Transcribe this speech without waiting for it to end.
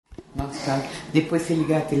Nossa, depois você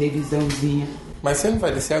ligar a televisãozinha. Mas você não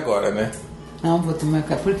vai descer agora, né? Não, vou tomar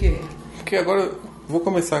café. Por quê? Porque agora eu vou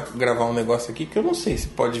começar a gravar um negócio aqui que eu não sei se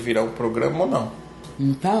pode virar um programa ou não.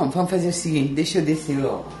 Então, vamos fazer o seguinte, deixa eu descer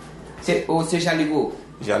logo. Ou você já ligou?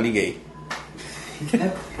 Já liguei.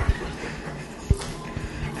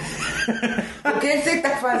 O que você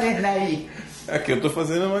tá fazendo aí? Aqui eu tô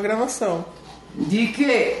fazendo uma gravação. De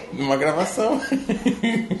quê? Uma gravação.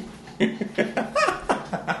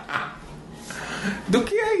 Do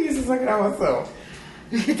que é isso, essa gravação?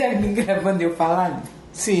 Você tá me gravando eu falando?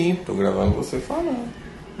 Sim, tô gravando você falando.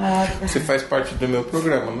 Ah, tá. Você faz parte do meu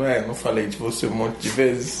programa, não é? Eu não falei de você um monte de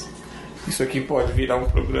vezes. Isso aqui pode virar um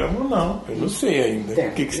programa ou não? Eu não sei ainda.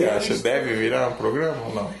 O que você acha? Deve virar um programa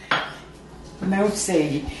ou não? Não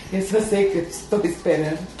sei. Eu só sei que eu estou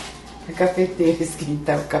esperando a cafeteira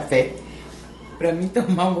esquentar o café pra mim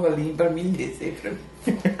tomar um golinho, pra mim descer pra mim.